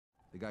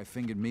The guy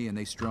fingered me and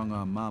they strung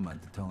on Mama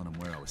into telling him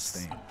where I was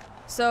staying.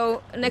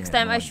 So next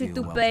time I should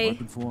to pay.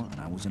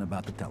 And I wasn't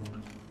about to tell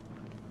him.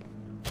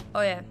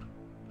 Oh yeah.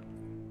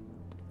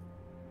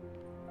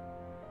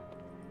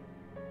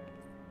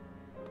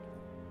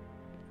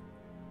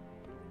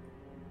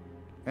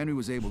 Henry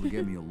was able to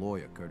get me a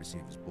lawyer, courtesy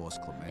of his boss,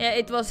 Clement. Yeah,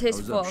 it was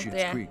his fault.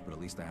 Shit's Creek, but at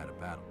least I had a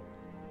battle.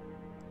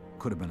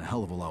 Could have been a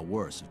hell of a lot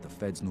worse if the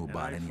feds knew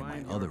about any of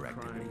my other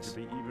activities. To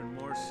be even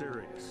more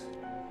serious.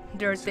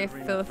 Dirty,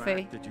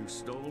 filthy,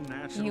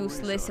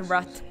 useless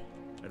rat.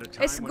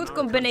 It's a good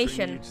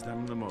combination.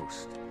 Them the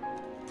most.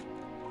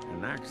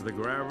 And that's the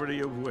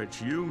gravity of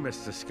which you,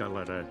 Mr.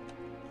 Scaletta.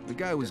 The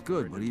guy was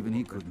good, but even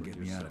he couldn't get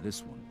me out of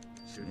this one.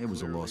 It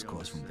was a lost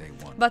cause from day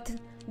one. But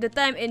the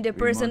time in the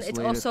prison, it's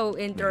also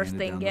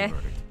interesting, yeah.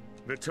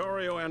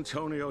 Vittorio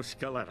Antonio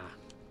Scaletta,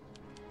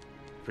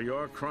 for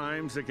your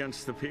crimes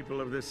against the people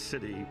of this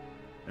city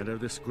and of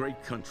this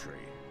great country,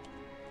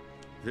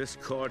 this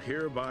court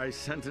hereby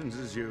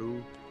sentences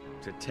you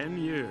to 10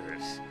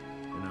 years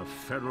in a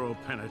federal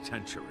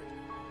penitentiary.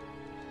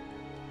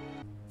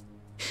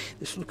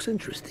 This looks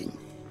interesting.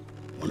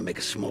 Want to make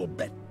a small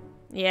bet?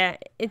 Yeah,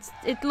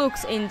 it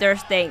looks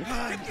interesting.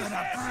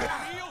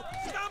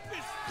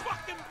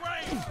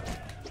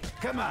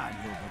 Come on,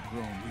 you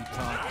overgrown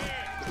retard.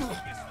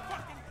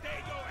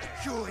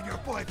 You and your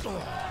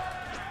boyfriend.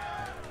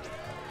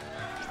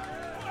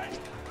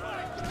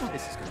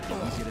 This is gonna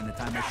be easier than the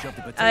time I shoved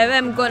the potato. I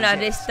am gonna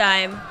this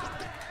time.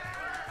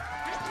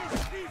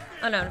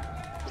 Oh no. I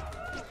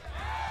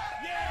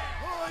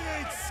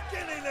ain't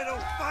skinny little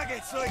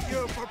faggots like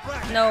you for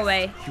breakfast. No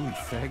way. You eat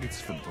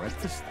faggots for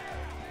breakfast?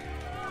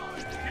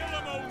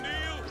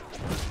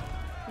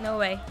 No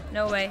way.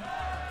 No way.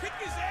 Kick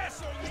his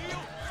ass, O'Neill.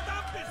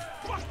 Stop this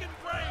fucking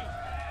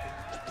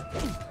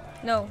brain.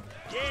 No.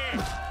 Yeah,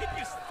 kick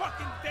his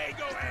fucking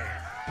dago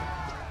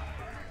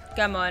ass.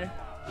 Come on.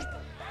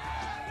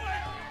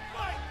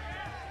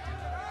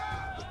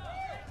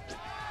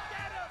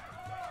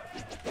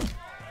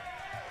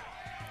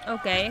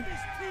 Okay.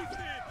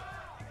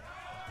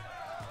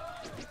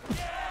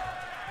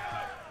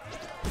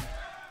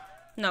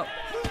 No.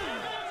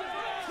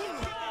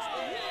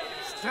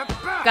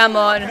 Come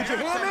on.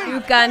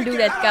 You can't do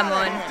that, come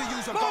on.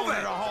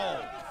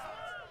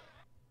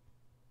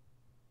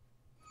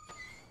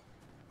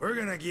 We're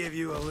gonna give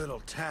you a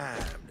little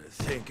time to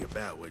think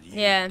about what you've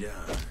done.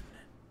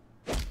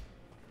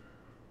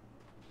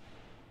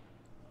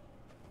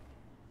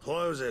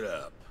 Close it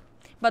up.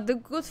 But the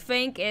good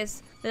thing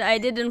is that I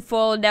didn't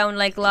fall down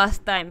like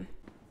last time.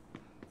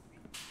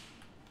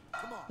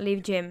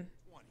 Leave gym.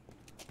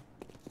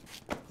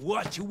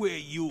 Watch where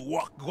you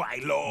walk,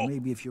 Guaylo.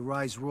 Maybe if your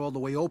eyes were all the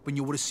way open,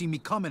 you would have seen me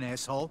coming,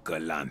 asshole.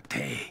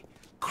 Galante.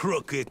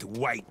 Crooked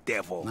white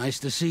devil. Nice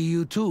to see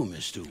you too,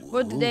 Mr. Wu.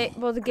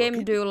 What the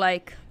game do you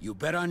like? You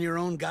bet on your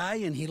own guy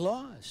and he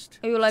lost.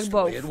 You like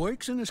both? It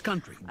works in this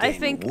country. I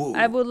think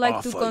I would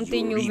like to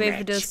continue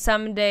with the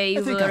Someday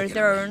You Will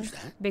Return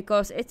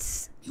because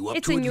it's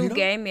a new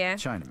game, yeah,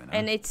 Chinaman, huh?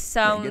 and it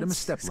sounds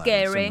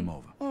scary.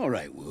 All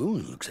right, Wu.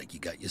 Looks like you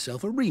got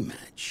yourself a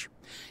rematch,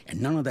 and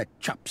none of that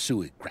chop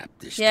suey crap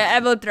this time. Yeah, I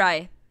will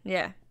try.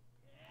 Yeah,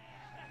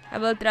 I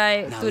will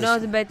try to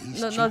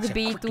not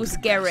be too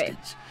scary.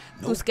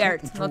 Too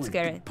scared, not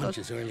scary.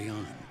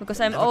 Because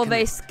I'm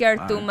always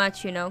scared too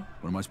much, you know.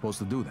 What am I supposed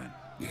to do then?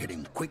 You hit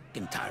him quick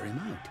and tire him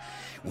out.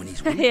 When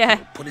he's weak, yeah,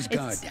 you put his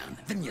guard down,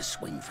 then you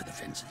swing for the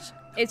fences.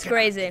 It's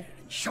crazy. And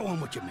show him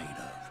what you're made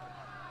of.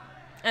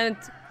 And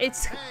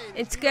it's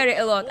scary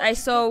a lot. I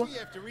saw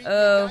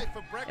a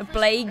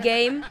play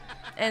game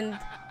and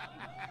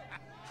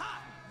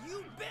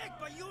You big,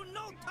 but you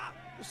no tough.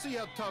 We'll see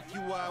how tough you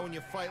are when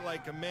you fight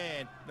like a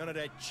man. None of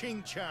that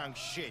ching-chong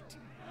shit.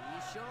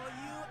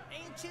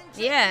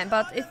 yeah,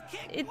 but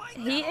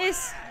he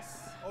is.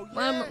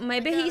 Well,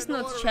 maybe he's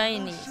not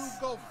Chinese.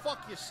 Go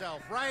fuck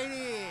yourself right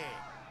here.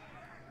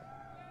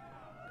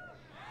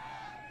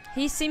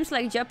 He seems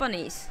like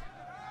Japanese.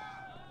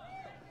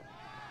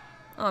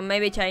 Or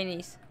maybe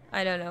Chinese.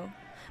 I don't know.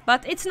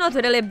 But it's not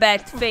really a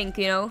bad thing,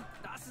 you know.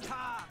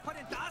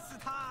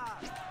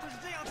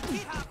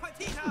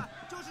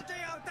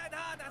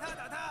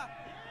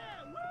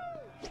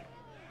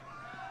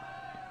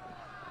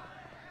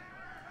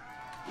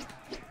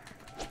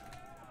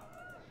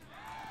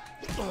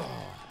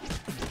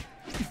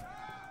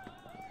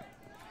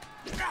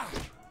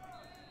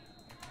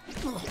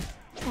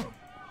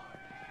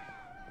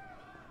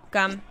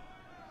 Come.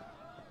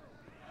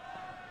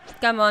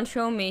 Come on,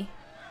 show me.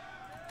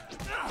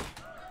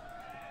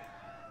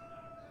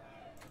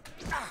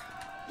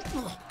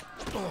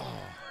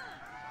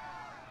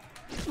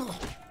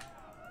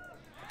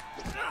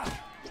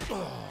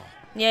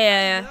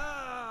 Yeah.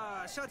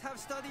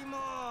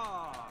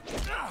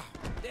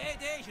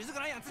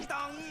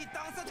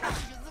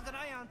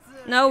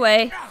 No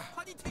way.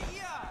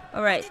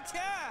 Alright.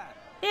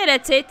 Yeah,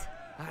 that's it.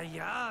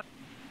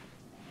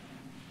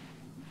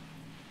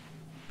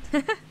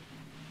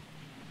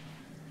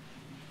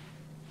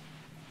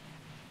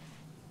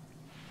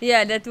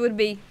 Yeah, that would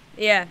be.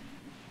 Yeah.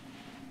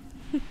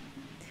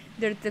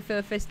 Dirty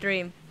Filthy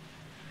stream.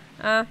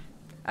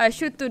 I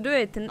should do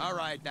it All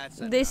right, that's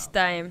this enough.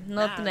 time,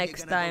 not Now next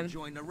you're gonna time. Go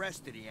join the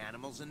rest of the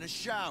animals in the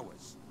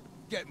showers.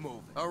 Get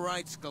moving. All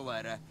right,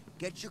 Scaletta.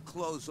 Get your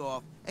clothes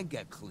off and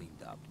get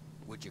cleaned up.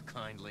 Would you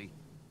kindly?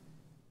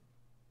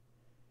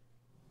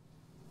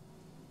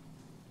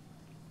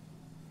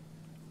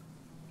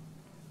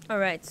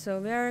 Alright, so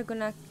we are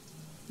gonna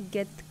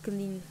get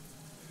clean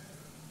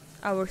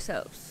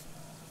ourselves.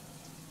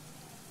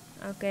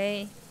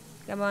 Okay,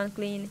 come on,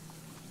 clean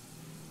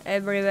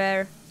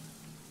everywhere.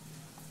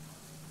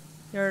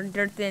 You're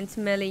dirty and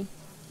smelly,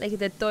 like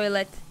the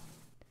toilet.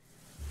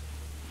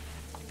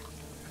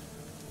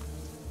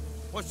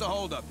 What's the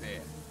holdup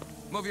here?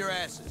 Move your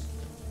asses.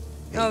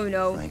 Oh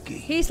no, Frankie,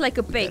 he's like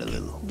a pig,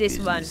 this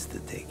one. To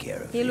take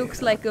care of He here.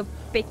 looks like a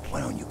pig, Why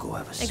don't you go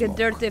have a like smoke? a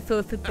dirty,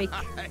 filthy pig.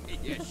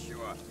 Yeah, sure.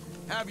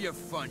 Have your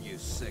fun, you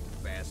sick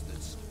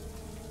bastards.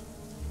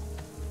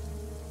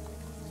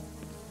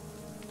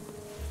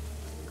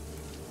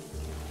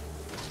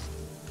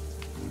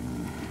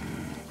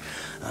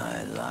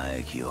 I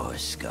like your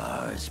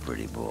scars,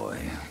 pretty boy.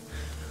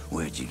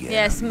 Where'd you get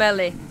Yeah, 'em?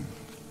 smelly.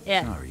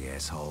 Yeah, Sorry,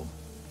 asshole.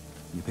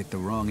 You picked the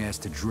wrong ass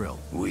to drill.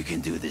 We can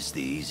do this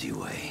the easy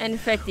way. and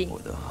fatty. Or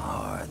the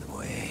hard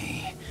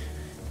way.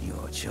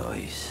 Your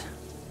choice.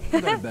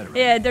 You got a better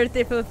Yeah, idea.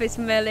 dirty, filthy, Why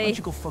smelly, don't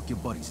you go fuck your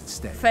buddies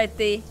instead?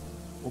 fatty.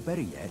 Or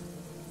better yet,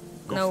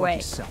 go No fuck way.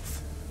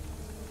 yourself.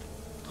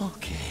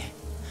 Okay.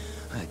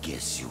 I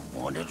guess you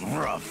want it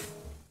rough.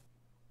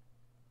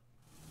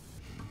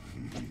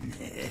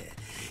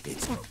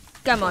 It's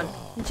Come on,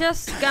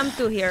 just come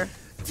to here.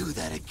 do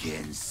that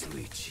again,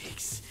 sweet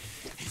cheeks.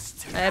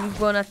 It's I'm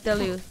gonna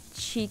tell you,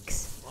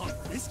 cheeks.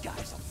 This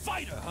guy's a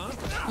fighter, huh?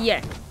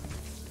 Yeah.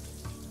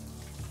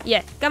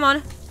 Yeah, come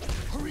on.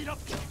 Hurry up,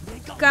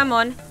 make up. Come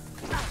on.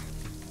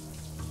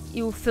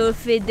 You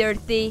filthy,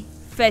 dirty,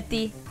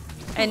 fatty,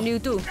 and you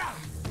too.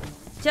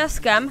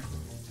 Just come.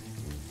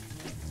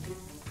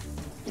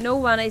 No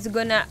one is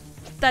gonna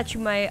touch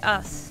my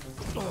ass.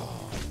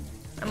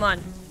 Come on.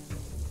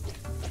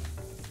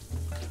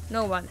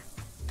 No one.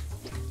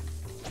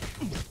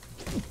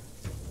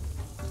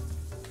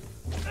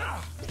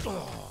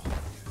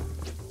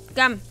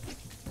 Come.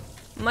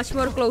 Much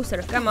more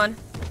closer. Come on.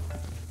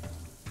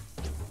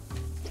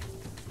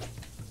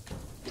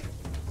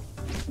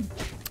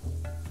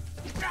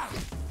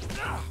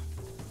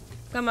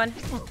 Come on.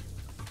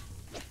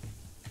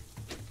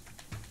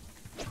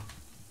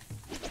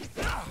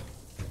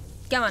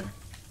 Come on.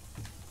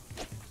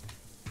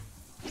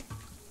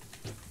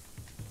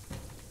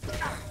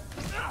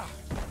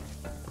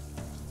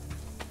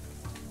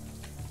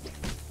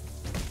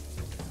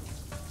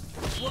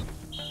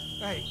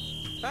 Hey,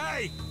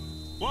 hey!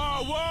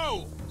 Whoa,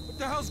 whoa! What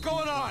the hell's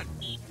going on?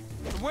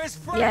 Where's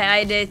Frank? Yeah,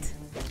 I did.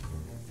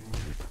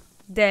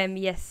 Damn,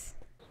 yes.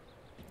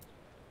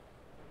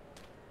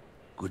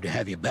 good to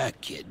have you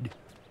back, kid.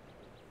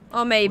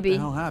 Or maybe. What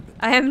the hell happened?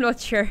 I am not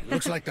sure.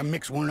 Looks like the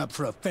mix weren't up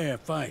for a fair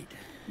fight.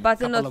 But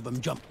Couple not of them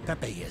jumped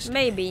Pepe yesterday.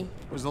 maybe.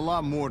 It was a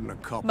lot more than a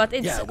couple. But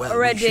it's Yeah, well, we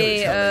already sure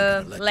as hell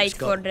ain't gonna let late this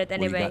go. for that What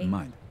do you got anyway. in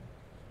mind?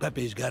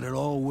 Pepe's got it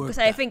all worked Because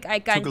I out. think I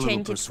Took can a little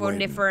change it for persuading,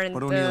 different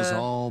but O'Neill's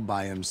all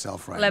by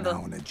himself right level.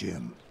 now in the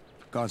gym.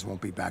 Guards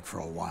won't be back for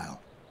a while.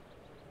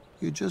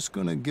 You're just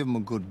gonna give him a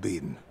good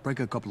beating. Break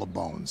a couple of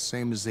bones,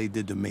 same as they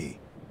did to me.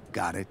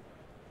 Got it?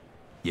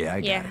 Yeah,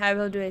 I got Yeah, it. I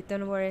will do it,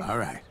 don't worry. All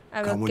right.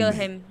 I come will with kill me.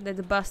 him,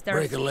 that bastard.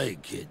 Break a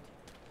leg, kid.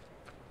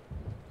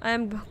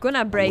 I'm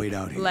gonna break wait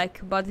out here. leg,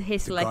 but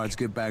his If the leg. guards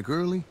get back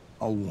early,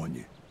 I'll warn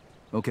you.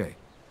 Okay.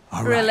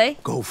 All right, Really?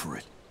 go for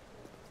it.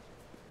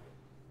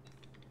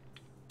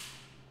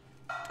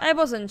 I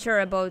wasn't sure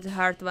about the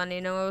hard one, you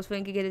know. I was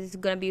thinking it's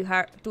gonna be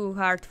too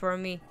hard for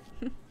me.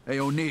 Hey,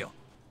 O'Neill.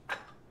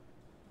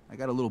 I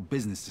got a little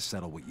business to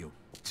settle with you.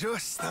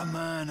 Just the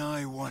man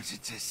I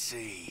wanted to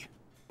see.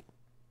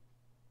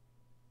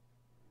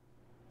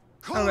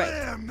 Come All right.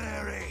 here,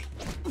 Mary.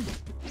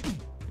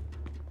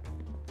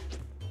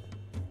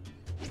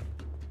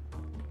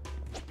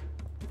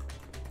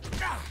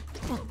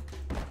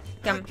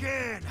 Come.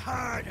 Again,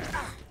 harder.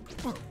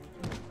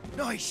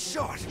 Nice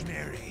shot,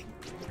 Mary.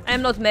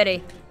 I'm not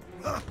Mary.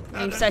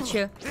 I'm such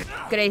a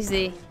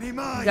crazy Me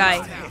mind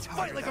guy.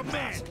 Fight like a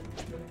man.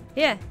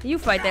 Yeah, you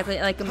fight like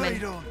a I man.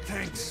 don't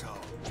think so.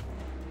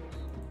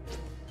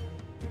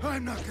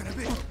 I'm not gonna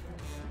be.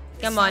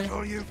 Come Is on. that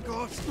all you've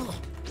got?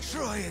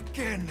 Try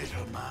again,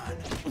 little man.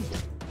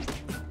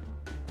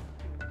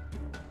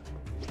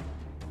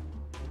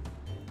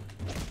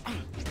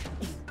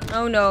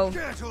 Oh no.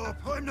 Get up.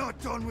 I'm not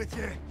done with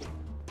you.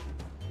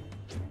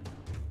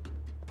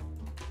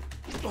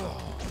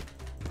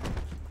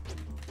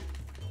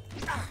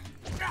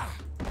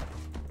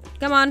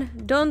 Come on,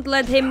 don't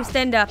let him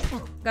stand up.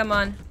 Come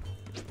on.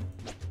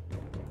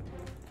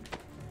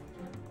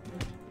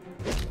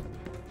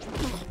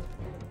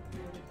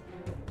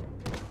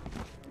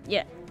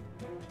 Yeah.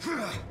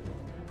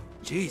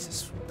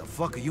 Jesus, what the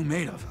fuck are you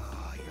made of?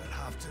 Oh, you'll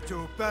have to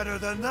do better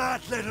than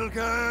that, little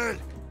girl.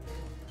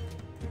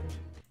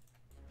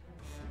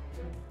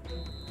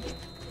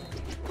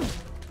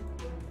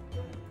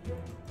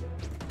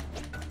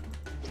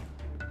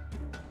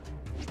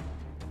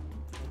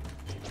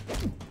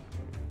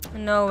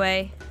 No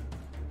way.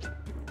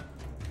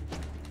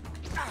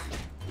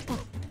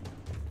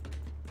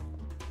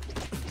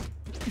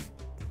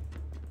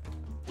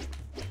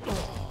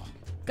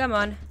 Come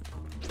on.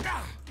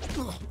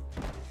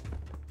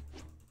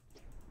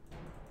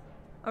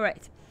 All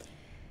right.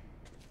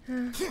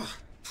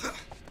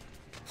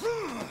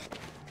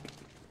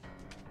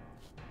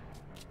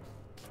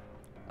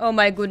 Oh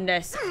my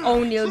goodness.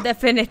 O'Neill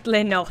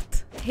definitely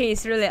not.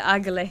 He's really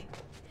ugly.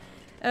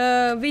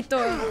 Vito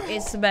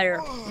is better.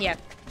 Yeah.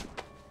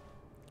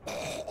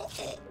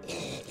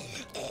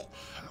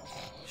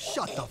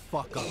 Shut the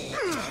fuck up.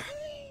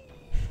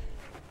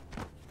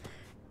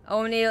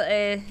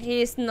 O'Neill,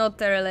 he's not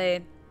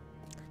really...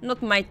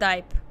 not my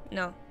type,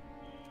 no.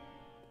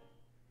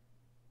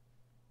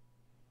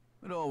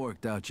 It all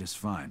worked out just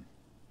fine.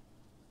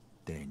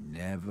 They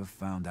never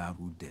found out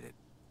who did it.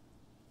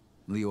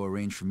 Leo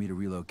arranged for me to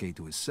relocate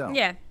to his cell.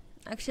 Yeah,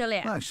 actually,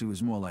 yeah. Well, actually, it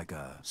was more like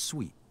a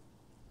suite.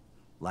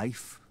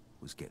 Life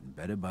was getting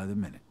better by the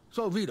minute.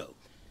 So, Vito,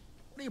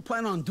 what do you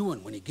plan on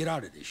doing when you get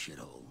out of this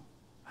shithole?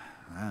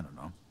 I don't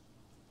know.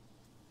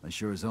 I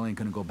sure as hell ain't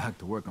gonna go back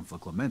to working for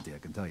Clemente, I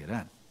can tell you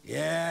that.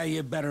 Yeah,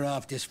 you're better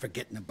off just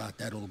forgetting about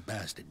that old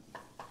bastard.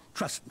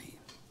 Trust me,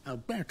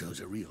 Alberto's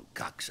a real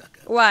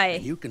cocksucker. Why?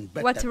 And you can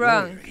bet What's that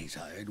wrong? lawyer he's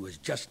hired was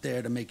just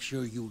there to make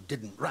sure you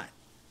didn't rat.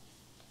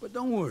 But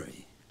don't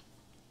worry.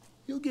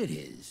 You'll get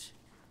his.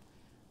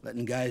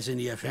 Letting guys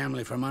into your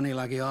family for money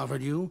like he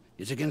offered you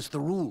is against the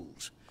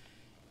rules.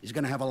 He's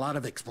gonna have a lot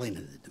of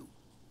explaining to do.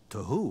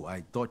 To who?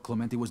 I thought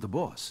Clemente was the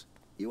boss.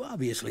 You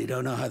obviously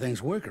don't know how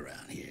things work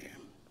around here.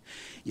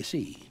 You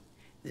see,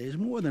 there's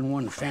more than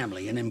one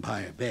family in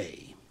Empire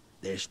Bay.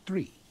 There's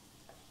 3.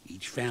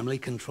 Each family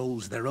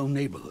controls their own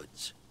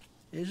neighborhoods.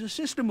 There's a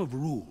system of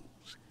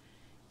rules.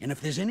 And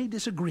if there's any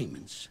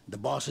disagreements, the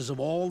bosses of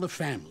all the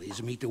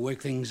families meet to work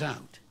things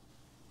out.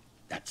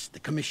 That's the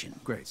commission.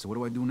 Great, so what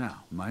do I do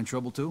now? Am I in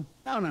trouble too?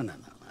 No,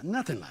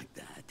 nothing like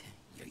that.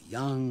 You're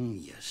young,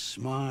 you're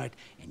smart,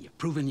 and you've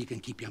proven you can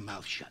keep your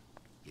mouth shut.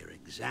 You're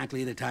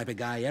exactly the type of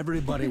guy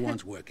everybody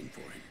wants working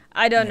for him.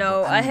 I don't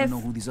know. I don't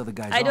know who these other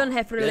guys I don't are.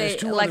 have really There's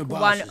 2 like other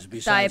one bosses type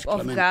besides of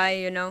Clemente. guy,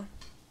 you know.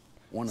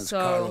 One is So-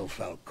 Carlo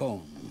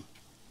Falcone.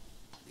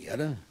 The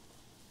other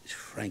is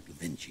Frank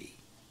Vinci.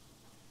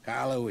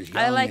 Carlo is young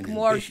I like and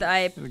more ambitious.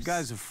 types The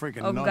guy's a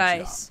freaking of nut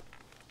guys. job.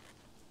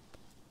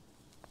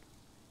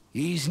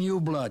 He's new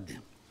blood,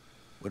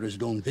 whereas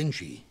Don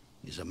Vinci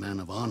is a man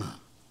of honor.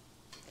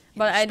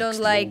 But I don't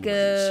like You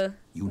the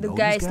know these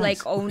guys guys?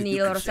 like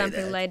O'Neill could or say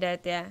something that. like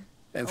that, yeah.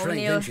 Frank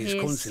O'Neill, Vinci's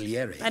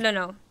consigliere. I don't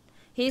know.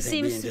 He Think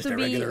being seems just to a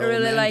be regular old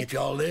really man like get you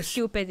all this?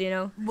 stupid, you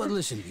know. But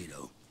listen,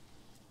 Vito,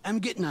 I'm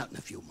getting out in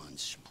a few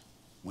months.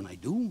 When I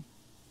do,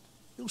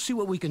 you'll see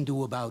what we can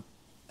do about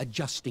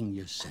adjusting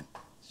your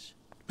sentence.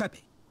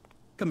 Pepe,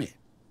 come here.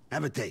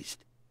 Have a taste.